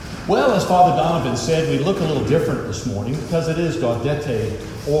Well, as Father Donovan said, we look a little different this morning because it is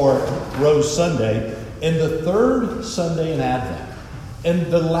Gaudete or Rose Sunday and the third Sunday in Advent. And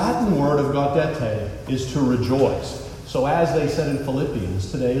the Latin word of Gaudete is to rejoice. So as they said in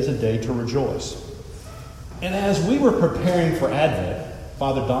Philippians, today is a day to rejoice. And as we were preparing for Advent,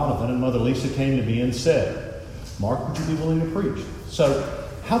 Father Donovan and Mother Lisa came to me and said, "Mark, would you be willing to preach?" So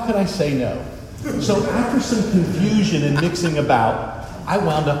how could I say no? So after some confusion and mixing about, I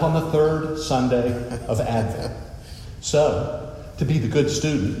wound up on the third Sunday of Advent. So, to be the good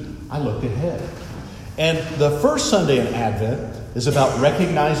student, I looked ahead. And the first Sunday in Advent is about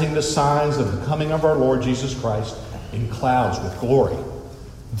recognizing the signs of the coming of our Lord Jesus Christ in clouds with glory.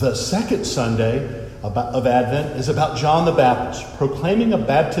 The second Sunday of Advent is about John the Baptist proclaiming a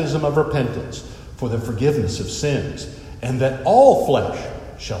baptism of repentance for the forgiveness of sins, and that all flesh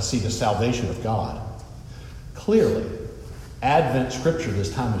shall see the salvation of God. Clearly, Advent scripture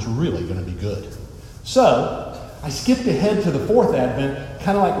this time is really going to be good. So, I skipped ahead to the fourth Advent,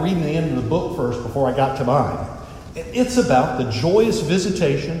 kind of like reading the end of the book first before I got to mine. It's about the joyous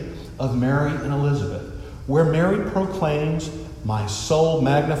visitation of Mary and Elizabeth, where Mary proclaims, "My soul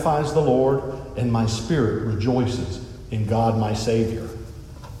magnifies the Lord, and my spirit rejoices in God my Savior."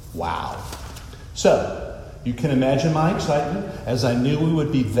 Wow. So, you can imagine my excitement as I knew we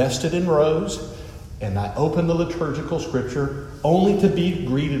would be vested in robes, and I opened the liturgical scripture only to be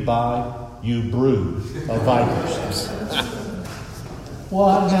greeted by, "You brood of vipers."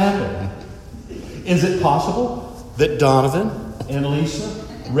 What happened? Is it possible that Donovan and Lisa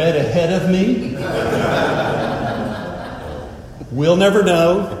read ahead of me? We'll never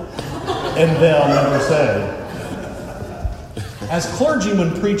know, and they'll never say. As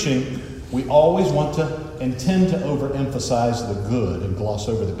clergymen preaching, we always want to and tend to overemphasize the good and gloss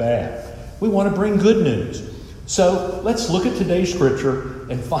over the bad. We want to bring good news. So let's look at today's scripture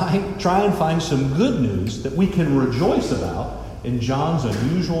and try and find some good news that we can rejoice about in John's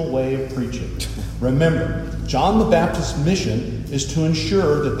unusual way of preaching. Remember, John the Baptist's mission is to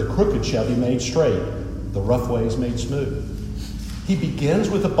ensure that the crooked shall be made straight, the rough ways made smooth. He begins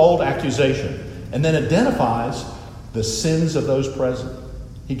with a bold accusation and then identifies the sins of those present.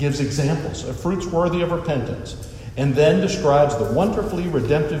 He gives examples of fruits worthy of repentance, and then describes the wonderfully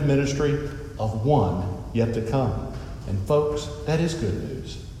redemptive ministry of one yet to come. And folks, that is good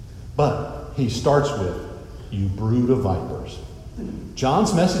news. But he starts with, "You brood of vipers."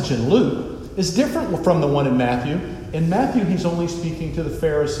 John's message in Luke is different from the one in Matthew. In Matthew, he's only speaking to the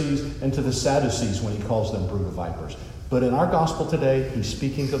Pharisees and to the Sadducees when he calls them brood of vipers. But in our gospel today, he's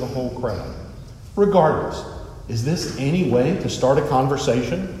speaking to the whole crowd. Regardless, is this any way to start a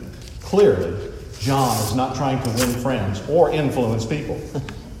conversation? Clearly, John is not trying to win friends or influence people,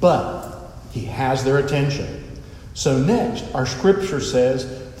 but he has their attention. So next, our scripture says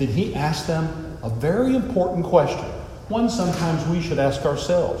that he asked them a very important question, one sometimes we should ask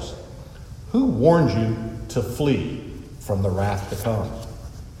ourselves. Who warned you to flee from the wrath to come?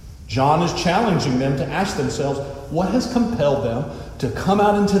 John is challenging them to ask themselves what has compelled them to come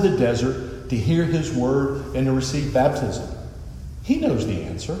out into the desert to hear his word and to receive baptism. He knows the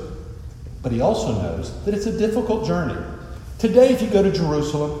answer, but he also knows that it's a difficult journey. Today, if you go to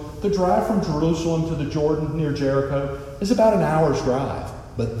Jerusalem, the drive from Jerusalem to the Jordan near Jericho is about an hour's drive.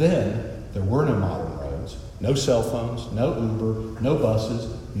 But then, there were no modern roads, no cell phones, no Uber, no buses,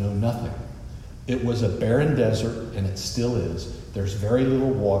 no nothing. It was a barren desert, and it still is. There's very little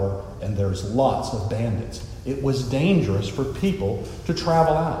water, and there's lots of bandits. It was dangerous for people to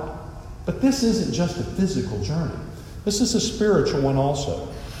travel out. But this isn't just a physical journey. This is a spiritual one also.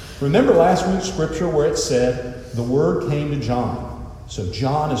 Remember last week's scripture where it said, the word came to John. So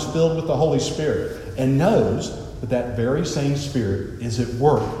John is filled with the Holy Spirit and knows that that very same Spirit is at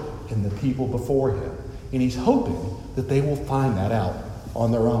work in the people before him. And he's hoping that they will find that out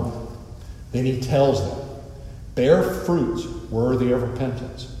on their own. Then he tells them, bear fruits worthy of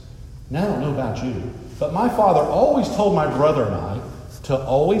repentance. Now, I don't know about you, but my father always told my brother and I to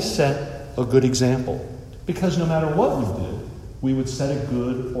always set a good example. Because no matter what we did, we would set a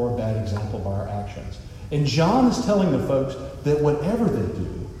good or a bad example by our actions. And John is telling the folks that whatever they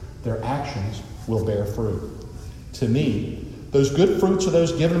do, their actions will bear fruit. To me, those good fruits are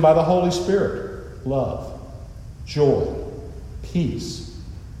those given by the Holy Spirit. Love, joy, peace,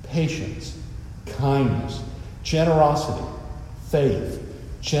 patience, kindness, generosity, faith,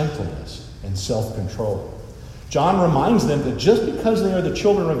 gentleness, and self-control. John reminds them that just because they are the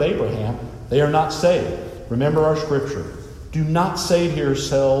children of Abraham, they are not saved. Remember our scripture. Do not say to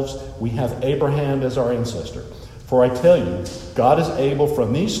yourselves, we have Abraham as our ancestor. For I tell you, God is able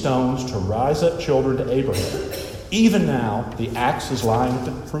from these stones to rise up children to Abraham. Even now, the axe is lying at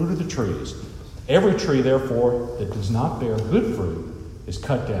the fruit of the trees. Every tree, therefore, that does not bear good fruit is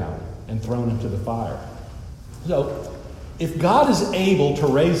cut down and thrown into the fire. So, if God is able to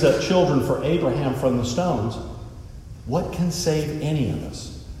raise up children for Abraham from the stones, what can save any of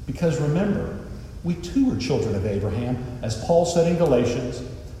us? Because remember, we too are children of Abraham. As Paul said in Galatians,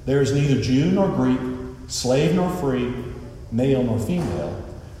 there is neither Jew nor Greek, slave nor free, male nor female.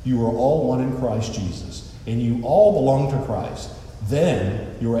 You are all one in Christ Jesus, and you all belong to Christ.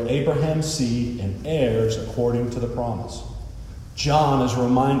 Then you are Abraham's seed and heirs according to the promise. John is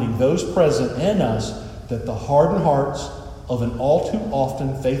reminding those present and us that the hardened hearts of an all too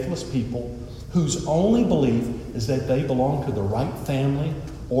often faithless people whose only belief is that they belong to the right family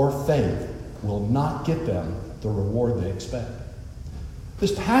or faith will not get them the reward they expect.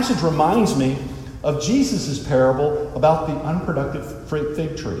 This passage reminds me of Jesus' parable about the unproductive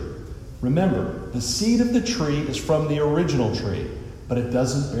fig tree. Remember, the seed of the tree is from the original tree, but it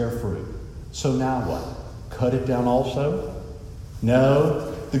doesn't bear fruit. So now what? Cut it down also?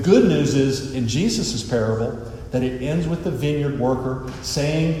 No. The good news is, in Jesus' parable, that it ends with the vineyard worker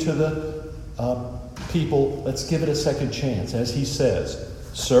saying to the people, let's give it a second chance. As he says,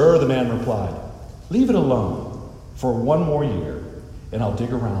 "Sir," the man replied, "leave it alone for one more year, and I'll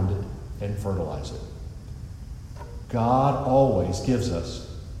dig around it and fertilize it." God always gives us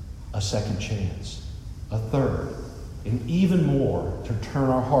a second chance, a third, and even more to turn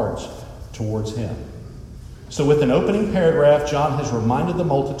our hearts towards Him. So with an opening paragraph, John has reminded the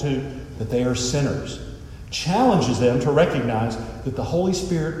multitude that they are sinners, challenges them to recognize that the Holy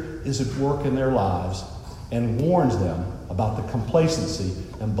Spirit is at work in their lives, and warns them about the complacency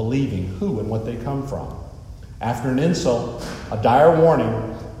and believing who and what they come from. After an insult, a dire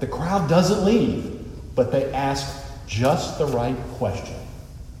warning, the crowd doesn't leave, but they ask just the right question.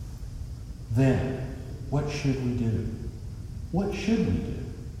 Then, what should we do? What should we do?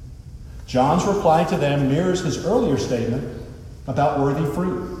 John's reply to them mirrors his earlier statement about worthy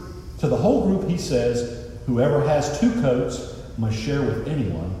fruit. To the whole group he says, whoever has 2 coats must share with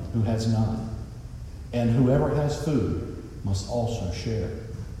anyone who has none. And whoever has food must also share.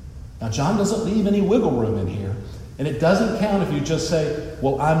 Now, John doesn't leave any wiggle room in here, and it doesn't count if you just say,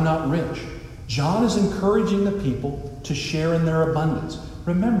 well, I'm not rich. John is encouraging the people to share in their abundance.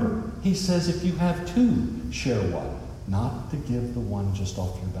 Remember, he says if you have 2, share one, not to give the one just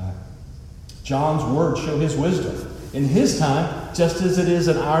off your back. John's words show his wisdom. In his time, just as it is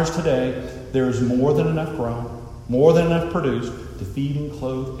in ours today, there is more than enough grown, more than enough produced to feed and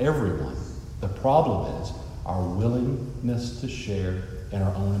clothe everyone. The problem is our willingness to share in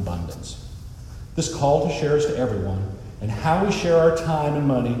our own abundance. This call to share is to everyone, and how we share our time and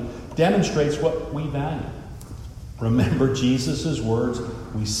money demonstrates what we value. Remember Jesus' words.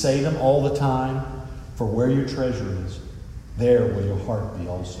 We say them all the time. For where your treasure is, there will your heart be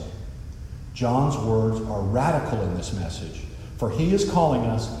also. John's words are radical in this message, for he is calling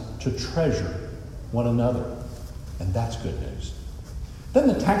us to treasure one another. And that's good news. Then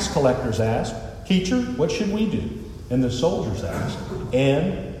the tax collectors asked, "Teacher, what should we do?" And the soldiers asked,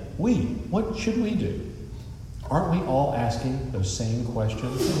 "And we, what should we do?" Aren't we all asking those same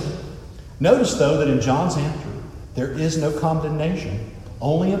questions? Notice, though, that in John's answer, there is no condemnation,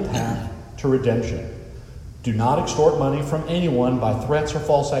 only a path to redemption. Do not extort money from anyone by threats or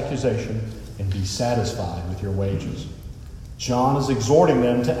false accusation, and be satisfied with your wages. John is exhorting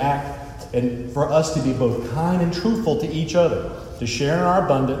them to act and for us to be both kind and truthful to each other, to share in our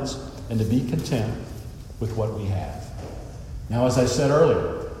abundance, and to be content with what we have. Now, as I said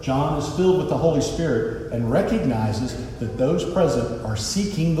earlier, John is filled with the Holy Spirit and recognizes that those present are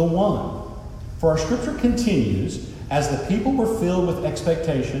seeking the one. For our scripture continues, as the people were filled with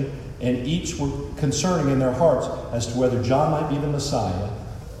expectation and each were concerning in their hearts as to whether John might be the Messiah,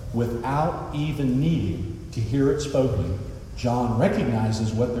 without even needing to hear it spoken, John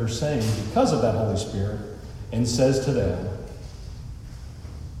recognizes what they're saying because of that Holy Spirit and says to them,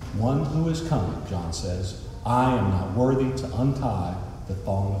 "One who is coming," John says, "I am not worthy to untie the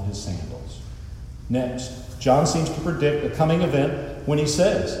thong of his sandals." Next, John seems to predict a coming event when he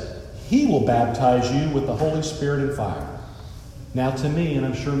says, "He will baptize you with the Holy Spirit and fire." Now, to me, and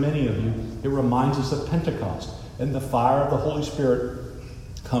I'm sure many of you, it reminds us of Pentecost and the fire of the Holy Spirit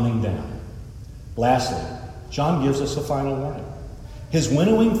coming down. Lastly, John gives us a final warning. His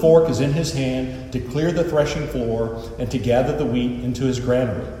winnowing fork is in his hand to clear the threshing floor and to gather the wheat into his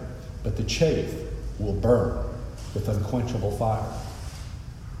granary, but the chaff will burn with unquenchable fire.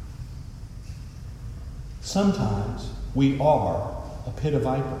 Sometimes we are a pit of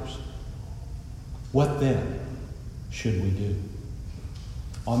vipers. What then should we do?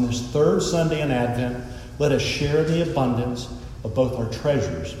 On this third Sunday in Advent, let us share the abundance of both our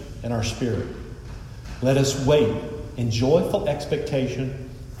treasures and our spirit. Let us wait in joyful expectation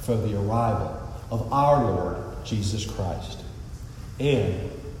for the arrival of our Lord Jesus Christ.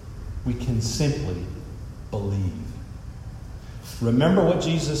 And we can simply believe. Remember what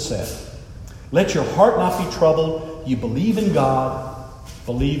Jesus said. Let your heart not be troubled. You believe in God,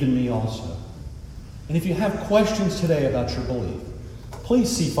 believe in me also. And if you have questions today about your belief, please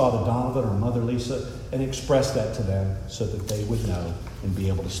see Father Donovan or Mother Lisa and express that to them so that they would know and be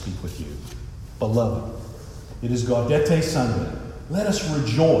able to speak with you. Beloved, it is Gaudete Sunday. Let us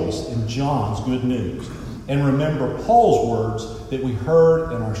rejoice in John's good news and remember Paul's words that we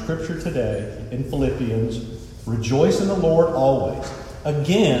heard in our scripture today in Philippians. Rejoice in the Lord always.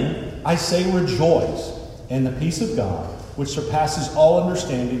 Again, I say rejoice, and the peace of God, which surpasses all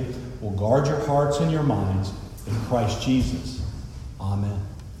understanding, will guard your hearts and your minds in Christ Jesus. Amen.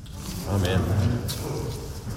 Amen.